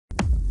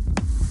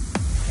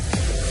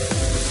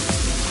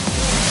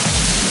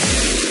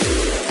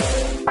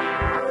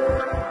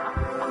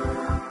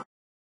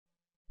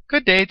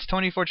Good day, it's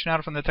Tony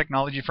Fortunato from the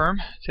technology firm.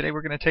 Today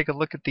we're going to take a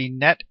look at the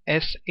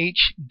netsh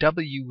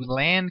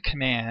wlan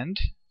command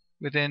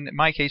within, in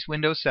my case,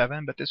 Windows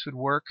 7, but this would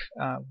work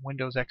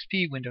Windows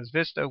XP, Windows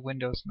Vista,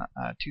 Windows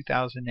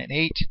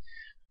 2008.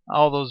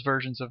 All those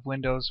versions of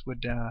Windows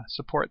would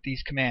support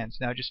these commands.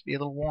 Now just be a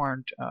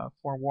little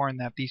forewarned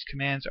that these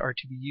commands are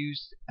to be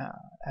used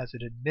as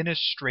an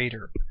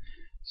administrator.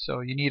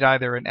 So you need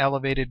either an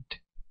elevated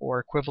or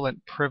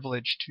equivalent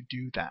privilege to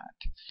do that.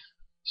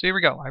 So here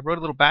we go. I wrote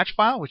a little batch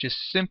file, which is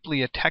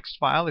simply a text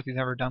file, if you've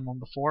never done one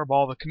before, of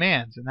all the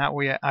commands. And that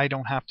way I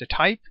don't have to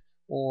type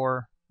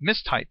or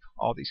mistype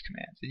all these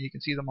commands. And you can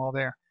see them all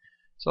there.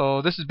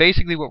 So this is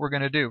basically what we're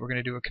going to do. We're going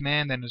to do a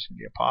command, then there's going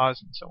to be a pause,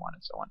 and so on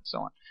and so on and so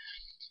on.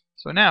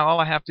 So now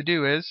all I have to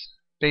do is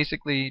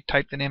basically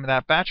type the name of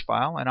that batch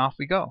file, and off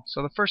we go.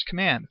 So the first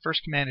command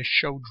is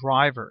show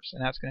drivers,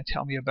 and that's going to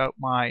tell me about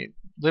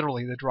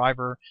literally the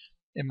driver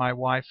in my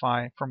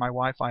Wi-Fi, for my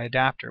Wi-Fi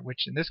adapter,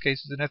 which in this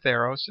case is an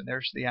Atheros, and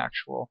there's the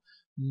actual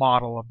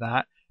model of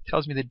that. It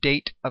tells me the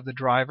date of the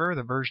driver,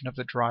 the version of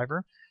the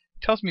driver.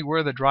 It tells me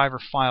where the driver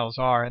files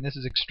are, and this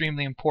is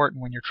extremely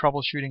important when you're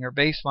troubleshooting or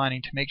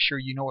baselining to make sure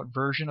you know what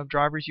version of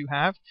drivers you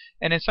have,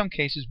 and in some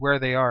cases where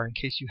they are in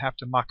case you have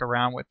to muck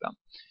around with them.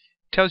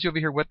 It tells you over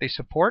here what they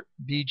support,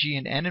 B, G,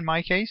 and N in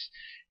my case.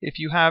 If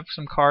you have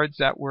some cards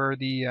that were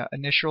the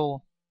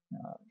initial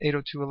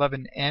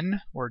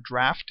 802.11n or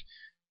draft,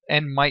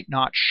 N might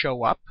not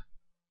show up,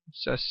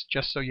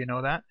 just so you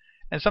know that.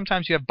 And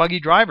sometimes you have buggy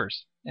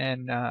drivers,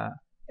 and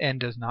N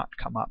does not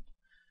come up.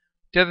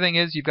 The other thing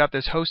is you've got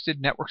this hosted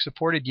network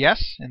supported,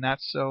 yes, and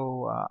that's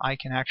so I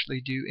can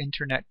actually do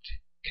internet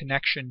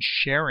connection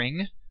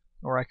sharing,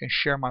 or I can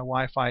share my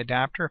Wi-Fi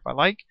adapter if I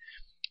like.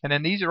 And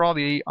then these are all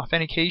the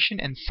authentication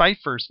and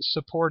ciphers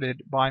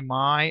supported by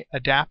my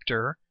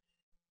adapter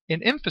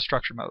in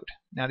infrastructure mode.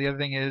 Now the other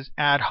thing is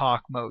ad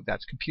hoc mode.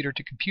 That's computer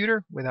to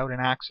computer without an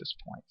access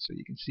point. So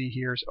you can see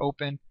here's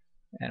open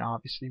and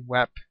obviously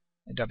WEP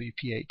and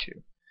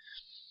WPA2.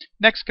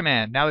 Next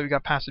command. Now that we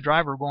got past the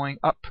driver, we're going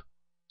up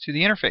to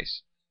the interface.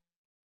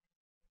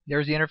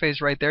 There's the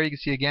interface right there. You can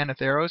see again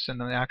Atheros and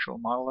the actual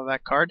model of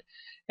that card.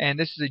 And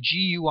this is a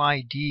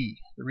GUID.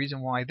 The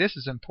reason why this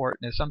is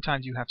important is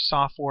sometimes you have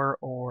software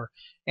or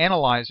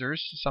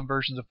analyzers. Some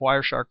versions of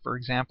Wireshark, for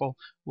example,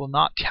 will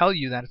not tell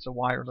you that it's a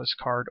wireless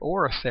card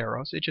or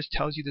Atheros. It just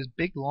tells you this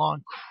big,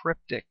 long,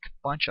 cryptic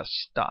bunch of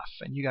stuff,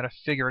 and you got to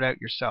figure it out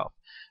yourself.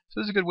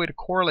 So this is a good way to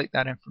correlate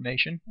that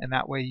information, and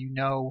that way you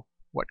know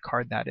what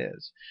card that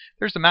is.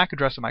 There's the MAC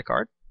address of my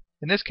card.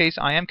 In this case,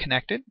 I am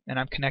connected, and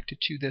I'm connected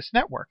to this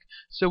network.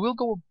 So we'll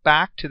go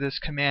back to this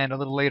command a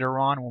little later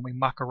on when we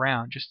muck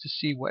around just to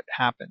see what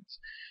happens.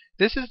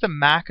 This is the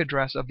MAC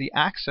address of the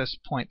access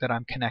point that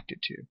I'm connected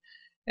to.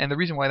 And the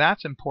reason why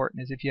that's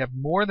important is if you have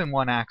more than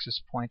one access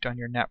point on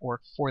your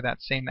network for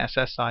that same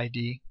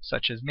SSID,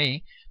 such as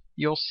me,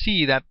 you'll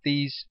see that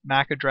these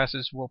MAC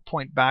addresses will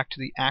point back to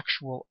the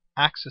actual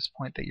access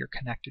point that you're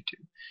connected to.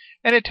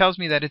 And it tells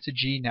me that it's a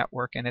G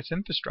network and it's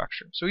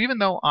infrastructure. So even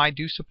though I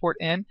do support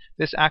N,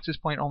 this access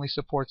point only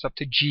supports up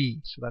to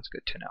G, so that's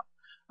good to know.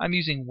 I'm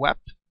using WEP,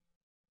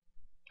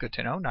 good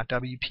to know, not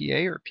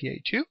WPA or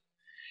PA2.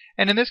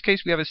 And in this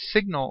case we have a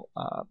signal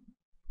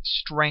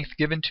strength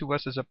given to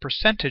us as a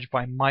percentage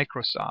by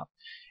Microsoft.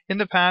 In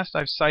the past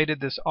I've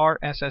cited this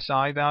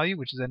RSSI value,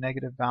 which is a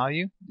negative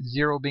value,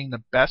 0 being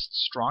the best,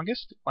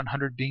 strongest,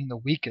 100 being the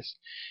weakest.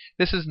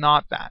 This is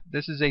not that.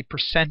 This is a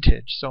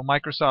percentage. So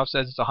Microsoft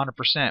says it's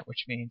 100%,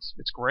 which means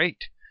it's great.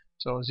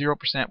 So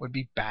 0% would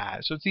be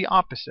bad. So it's the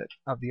opposite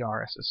of the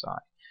RSSI.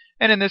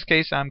 And in this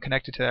case I'm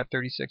connected to that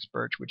 36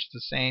 Birch, which is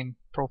the same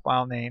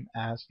profile name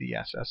as the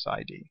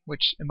SSID,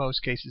 which in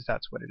most cases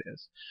that's what it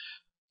is.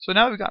 So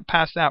now that we've got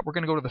past that, we're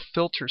going to go to the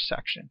filter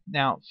section.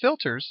 Now,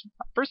 filters,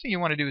 first thing you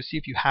want to do is see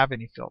if you have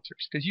any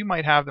filters, because you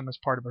might have them as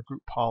part of a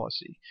group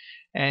policy.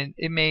 And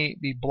it may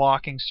be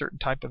blocking certain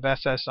type of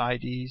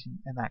SSIDs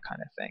and that kind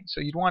of thing.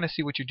 So you'd want to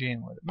see what you're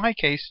dealing with. In my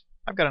case,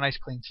 I've got a nice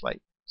clean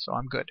slate, so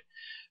I'm good.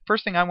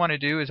 First thing I want to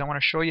do is I want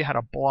to show you how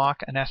to block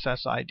an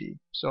SSID.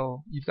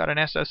 So you've got an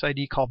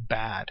SSID called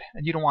bad,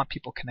 and you don't want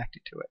people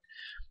connected to it.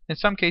 In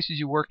some cases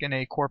you work in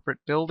a corporate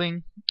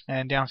building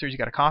and downstairs you've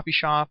got a coffee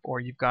shop, or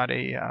you've got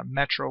a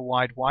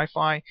metro-wide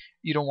Wi-Fi.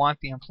 You don't want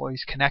the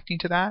employees connecting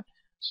to that.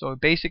 So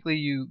basically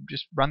you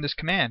just run this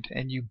command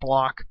and you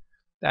block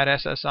that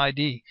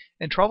SSID.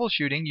 In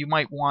troubleshooting you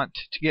might want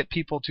to get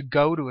people to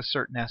go to a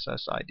certain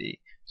SSID.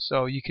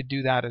 So you could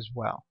do that as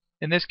well.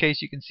 In this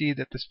case you can see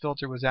that this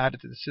filter was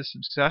added to the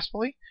system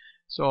successfully.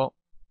 So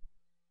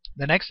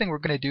the next thing we're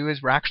going to do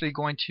is we're actually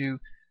going to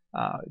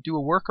do a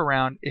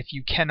workaround if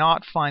you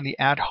cannot find the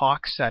ad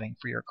hoc setting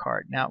for your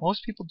card. Now,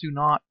 most people do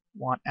not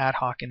want ad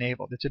hoc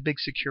enabled. It's a big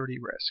security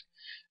risk.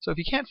 So if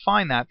you can't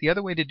find that, the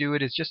other way to do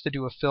it is just to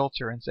do a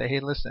filter and say, hey,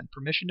 listen,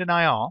 permission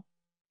deny all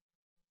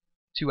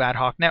to ad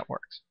hoc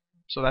networks.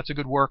 So that's a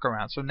good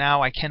workaround. So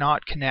now I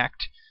cannot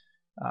connect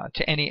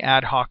to any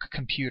ad hoc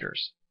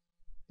computers.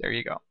 There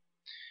you go.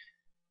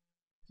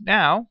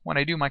 Now, when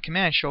I do my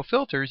command show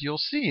filters, you'll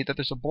see that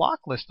there's a block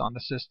list on the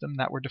system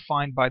that were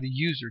defined by the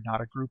user, not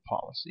a group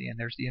policy. And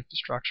there's the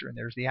infrastructure and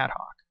there's the ad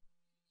hoc.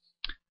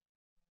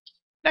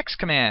 Next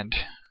command,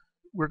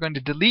 we're going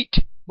to delete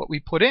what we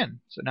put in.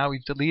 So now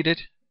we've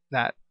deleted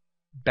that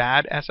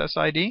bad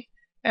SSID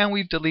and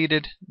we've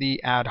deleted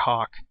the ad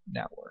hoc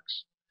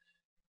networks.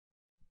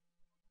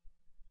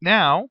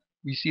 Now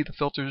we see the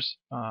filters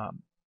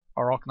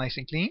are all nice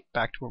and clean,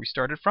 back to where we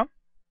started from.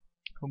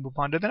 We'll move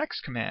on to the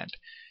next command.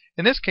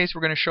 In this case,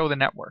 we're going to show the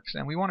networks,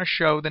 and we want to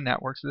show the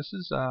networks. This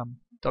is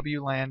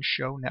Wlan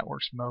SHOW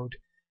NETWORKS MODE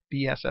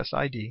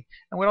BSSID.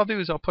 And what I'll do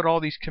is I'll put all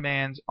these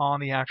commands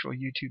on the actual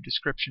YouTube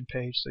description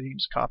page, so you can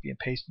just copy and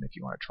paste them if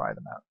you want to try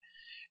them out.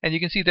 And you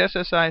can see this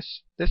SSID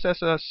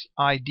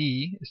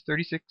is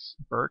 36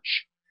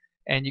 Birch,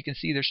 and you can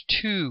see there's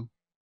two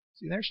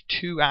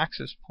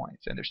access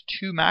points, and there's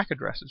two MAC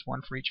addresses,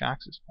 one for each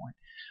access point.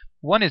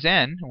 One is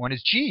N, and one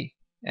is G.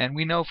 And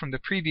we know from the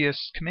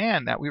previous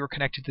command that we were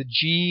connected to the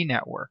G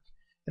network,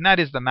 and that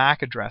is the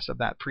MAC address of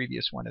that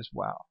previous one as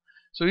well.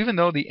 So even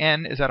though the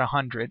N is at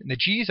 100 and the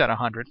G is at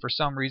 100, for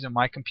some reason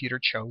my computer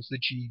chose the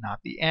G,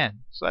 not the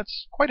N. So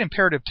that's quite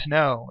imperative to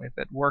know if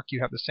at work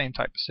you have the same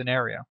type of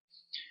scenario.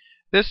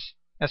 This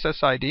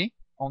SSID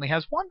only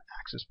has one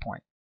access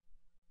point.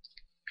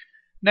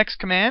 Next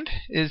command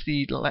is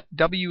the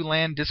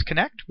Wlan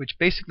disconnect, which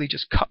basically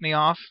just cut me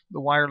off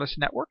the wireless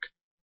network.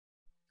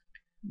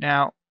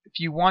 Now, if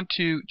you want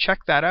to check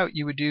that out,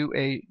 you would do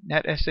a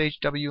netsh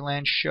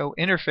wlan show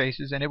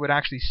interfaces, and it would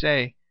actually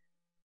say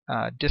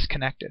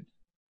disconnected.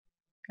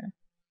 Okay.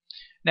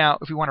 Now,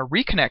 if we want to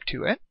reconnect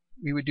to it,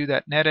 we would do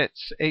that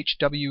netsh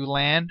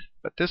wlan,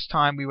 but this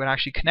time we would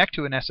actually connect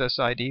to an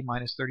SSID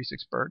minus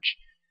 36 Birch.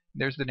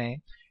 There's the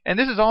name. And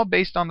this is all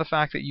based on the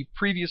fact that you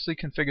previously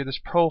configured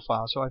this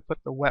profile. So I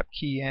put the WEP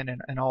key in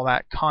and all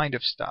that kind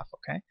of stuff.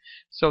 Okay,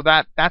 so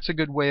that's a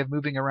good way of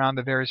moving around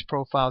the various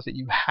profiles that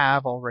you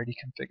have already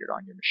configured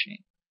on your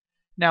machine.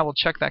 Now we'll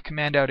check that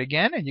command out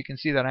again, and you can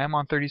see that I am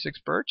on 36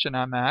 Birch and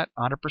I'm at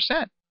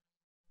 100%.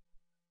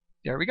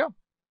 There we go.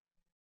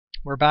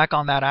 We're back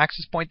on that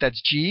access point.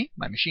 That's G.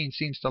 My machine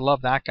seems to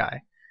love that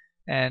guy,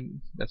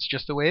 and that's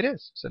just the way it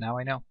is. So now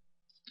I know.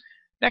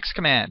 Next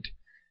command.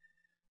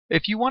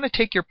 If you want to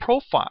take your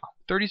profile,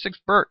 36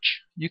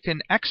 Birch, you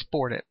can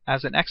export it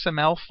as an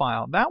XML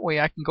file. That way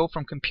I can go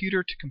from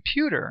computer to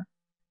computer,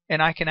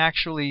 and I can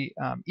actually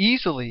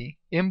easily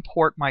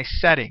import my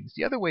settings.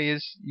 The other way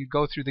is you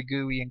go through the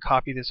GUI and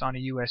copy this on a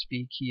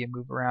USB key and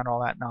move around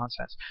all that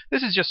nonsense.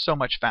 This is just so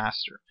much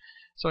faster.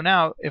 So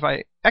now if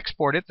I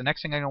export it, the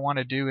next thing I'm going to want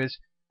to do is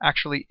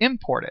actually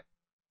import it.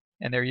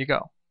 And there you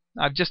go.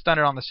 I've just done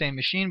it on the same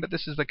machine, but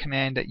this is the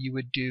command that you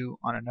would do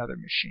on another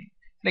machine.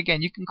 And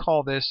again, you can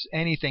call this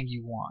anything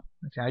you want.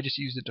 Okay, I just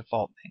use the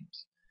default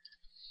names.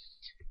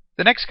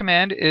 The next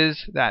command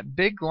is that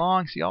big,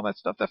 long, see all that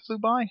stuff that flew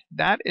by?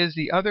 That is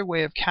the other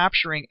way of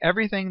capturing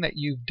everything that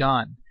you've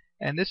done.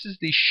 And this is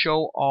the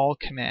show all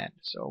command.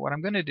 So what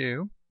I'm going to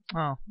do,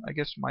 oh, I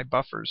guess my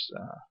buffer's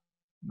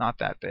not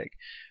that big.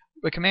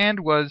 The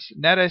command was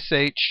netsh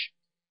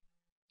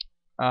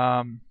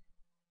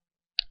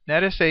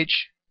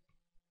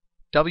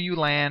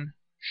wlan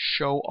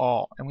show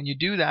all, and when you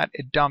do that,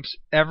 it dumps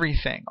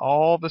everything,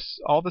 all the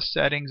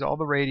settings, all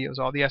the radios,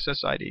 all the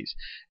SSIDs.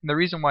 And the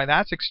reason why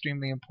that's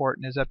extremely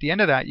important is at the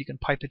end of that you can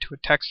pipe it to a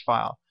text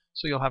file,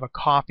 so you'll have a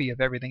copy of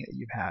everything that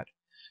you've had.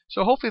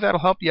 So hopefully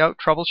that'll help you out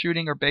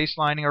troubleshooting or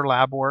baselining or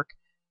lab work,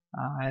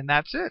 and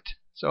that's it.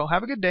 So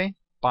have a good day.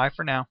 Bye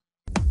for now.